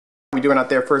How we doing out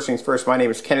there? First things first, my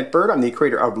name is Kenneth Bird. I'm the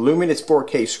creator of LUMINOUS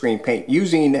 4K screen paint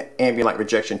using ambient light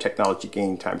rejection technology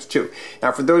gain ×2.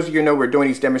 Now for those of you who know we're doing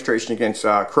these demonstrations against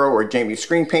Crow or Jamie's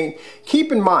screen paint, keep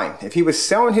in mind if he was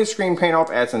selling his screen paint off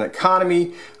as an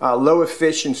economy, low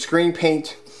efficient screen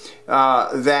paint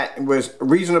that was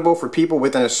reasonable for people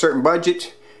within a certain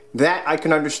budget, that I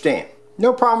can understand.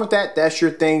 No problem with that. That's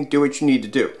your thing. Do what you need to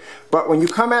do. But when you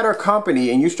come at our company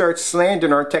and you start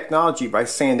slandering our technology by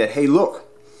saying that, hey, look,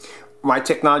 my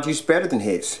technology is better than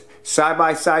his.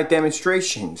 Side-by-side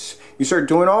demonstrations. You start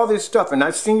doing all this stuff, and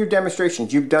I've seen your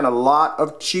demonstrations. You've done a lot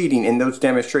of cheating in those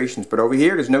demonstrations, but over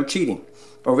here, there's no cheating.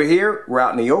 Over here, we're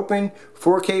out in the open,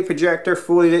 4K projector,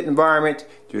 fully lit environment.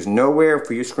 There's nowhere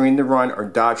for your screen to run or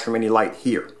dodge from any light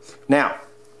here. Now,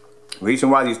 the reason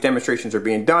why these demonstrations are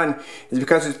being done is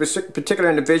because this particular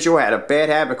individual had a bad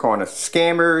habit calling us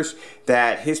scammers,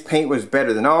 that his paint was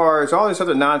better than ours, all this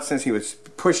other nonsense he was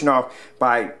pushing off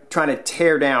by trying to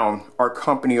tear down our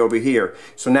company over here.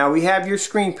 So now we have your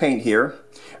screen paint here,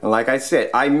 and like I said,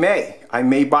 I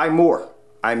may buy more.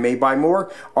 I may buy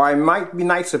more, or I might be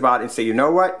nice about it and say, you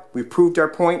know what, we proved our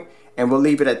point, and we'll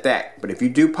leave it at that. But if you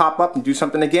do pop up and do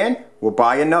something again, we'll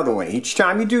buy another one. Each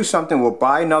time you do something, we'll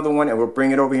buy another one and we'll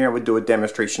bring it over here and we'll do a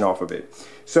demonstration off of it.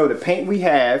 So the paint we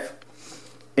have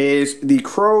is the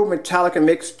Crow Metallica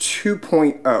Mix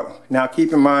 2.0. Now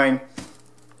keep in mind,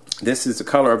 this is the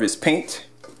color of his paint.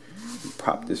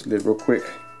 Pop this lid real quick.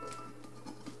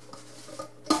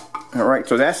 Alright,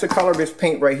 so that's the color of his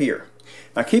paint right here.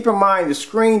 Now keep in mind the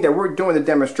screen that we're doing the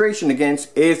demonstration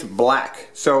against is black.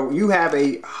 So you have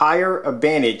a higher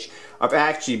advantage of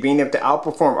actually being able to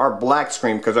outperform our black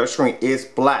screen because our screen is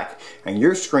black and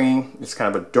your screen is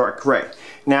kind of a dark gray.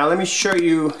 Now let me show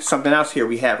you something else here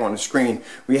we have on the screen.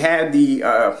 We have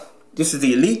the, this is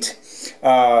the Elite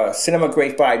Cinema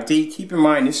Grade 5D. Keep in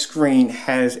mind this screen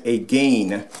has a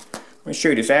gain. Let me show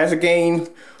you this. It has a gain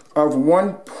of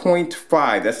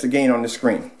 1.5. That's the gain on the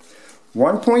screen.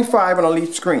 1.5 on a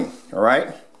Elite screen,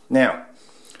 alright? Now,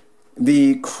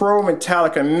 the Crow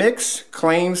Metallica Mix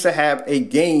claims to have a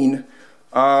gain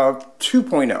of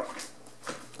 2.0.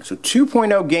 So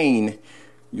 2.0 gain,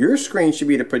 your screen should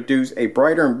be to produce a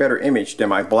brighter and better image than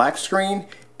my black screen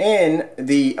and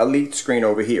the Elite screen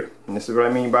over here. And this is what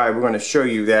I mean by we're going to show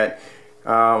you that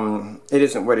it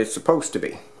isn't what it's supposed to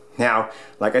be. Now,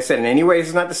 like I said, in any way,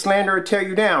 it's not to slander or tear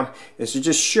you down. It's to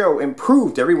just show and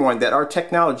prove to everyone that our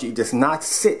technology does not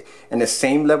sit in the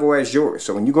same level as yours.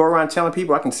 So when you go around telling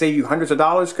people I can save you hundreds of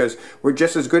dollars because we're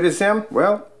just as good as them,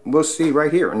 well, we'll see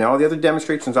right here. And all the other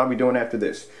demonstrations I'll be doing after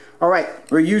this. All right,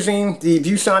 we're using the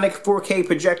VIEWSONIC 4K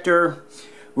projector.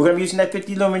 We're going to be using that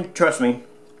 50 lumen, trust me.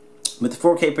 With the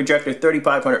 4K projector,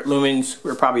 3500 lumens,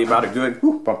 we're probably about a good,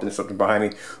 bumped into something behind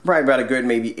me, probably about a good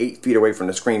maybe 8 feet away from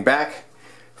the screen back.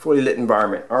 Fully lit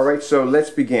environment. Alright, so let's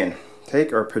begin.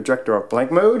 Take our projector off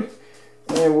blank mode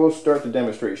and we'll start the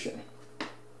demonstration.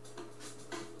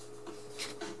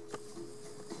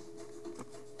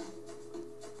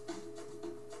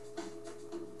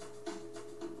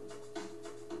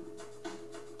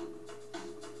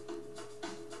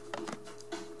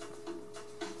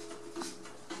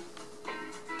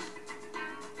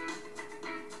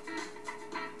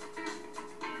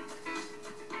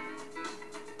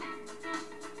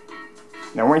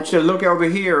 Now I want you to look over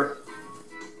here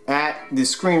at the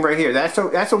screen right here. That's a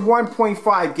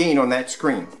 1.5 gain on that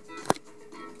screen.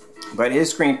 But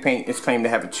his screen paint is claimed to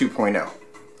have a 2.0.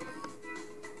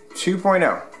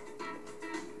 2.0.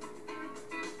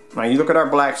 Now you look at our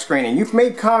black screen, and you've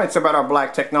made comments about our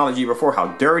black technology before, how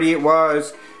dirty it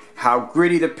was, how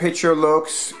gritty the picture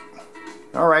looks.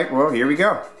 Alright, well here we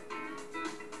go.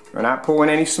 We're not pulling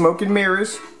any smoke and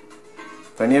mirrors.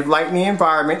 Plenty of light in the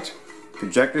environment.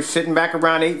 Projector sitting back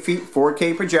around 8 feet,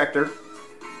 4K projector.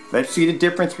 Let's see the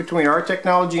difference between our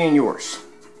technology and yours.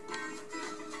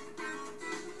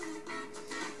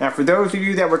 Now for those of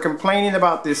you that were complaining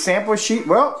about this sample sheet,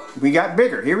 well, we got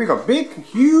bigger. Here we go. Big,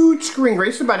 huge screen. Right?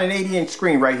 It's about an 80-inch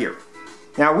screen right here.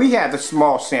 Now we have the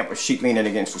small sample sheet leaning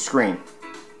against the screen.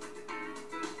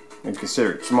 And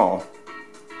consider it small.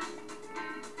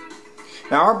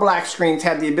 Now our black screens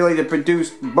have the ability to produce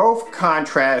both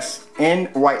contrast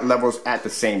and white levels at the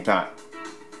same time.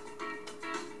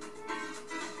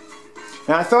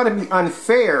 Now I thought it'd be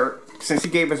unfair since he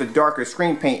gave us a darker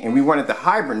screen paint and we wanted the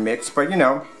hybrid mix, but you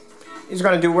know, he's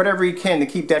going to do whatever he can to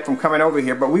keep that from coming over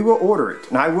here, but we will order it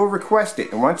and I will request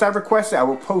it, and once I request it, I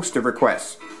will post a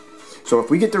request. So if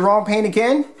we get the wrong paint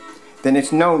again, then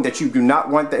it's known that you do not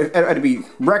want that, it'll be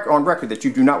on record that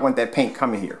you do not want that paint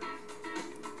coming here.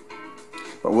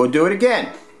 But we'll do it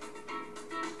again.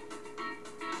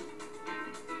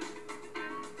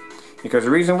 Because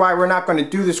the reason why we're not going to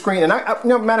do the screen, and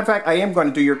matter of fact, I am going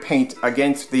to do your paint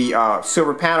against the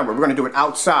silver panel, but we're going to do it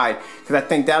outside because I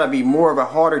think that'll be more of a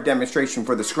harder demonstration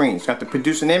for the screen. It's got to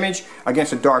produce an image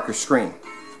against a darker screen.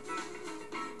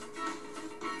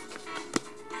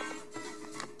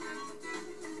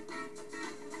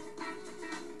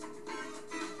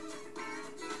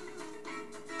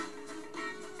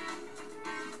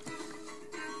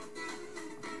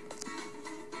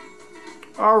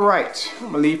 Alright,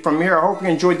 I'm going to leave from here. I hope you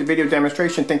enjoyed the video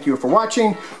demonstration. Thank you for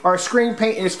watching. Our screen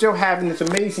paint is still having this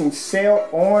amazing sale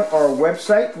on our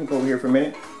website. Let me go over here for a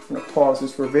minute. I'm going to pause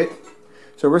this for a bit.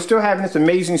 So we're still having this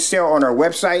amazing sale on our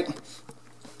website.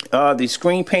 The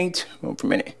screen paint, hold on for a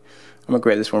minute. I'm going to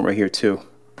grab this one right here too.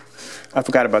 I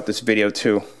forgot about this video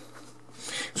too.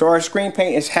 So our screen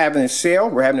paint is having a sale.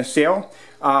 We're having a sale.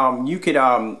 You could,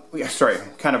 sorry,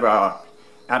 kind of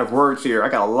out of words here. I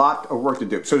got a lot of work to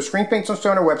do. So the screen paint's on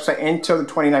sale on our website until the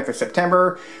 29th of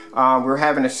September. We're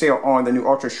having a sale on the new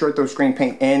Ultra Short Throw screen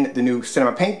paint and the new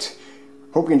cinema paint.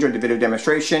 Hope you enjoyed the video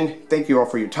demonstration. Thank you all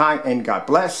for your time and God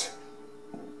bless.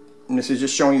 And this is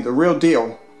just showing you the real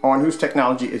deal on whose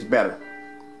technology is better.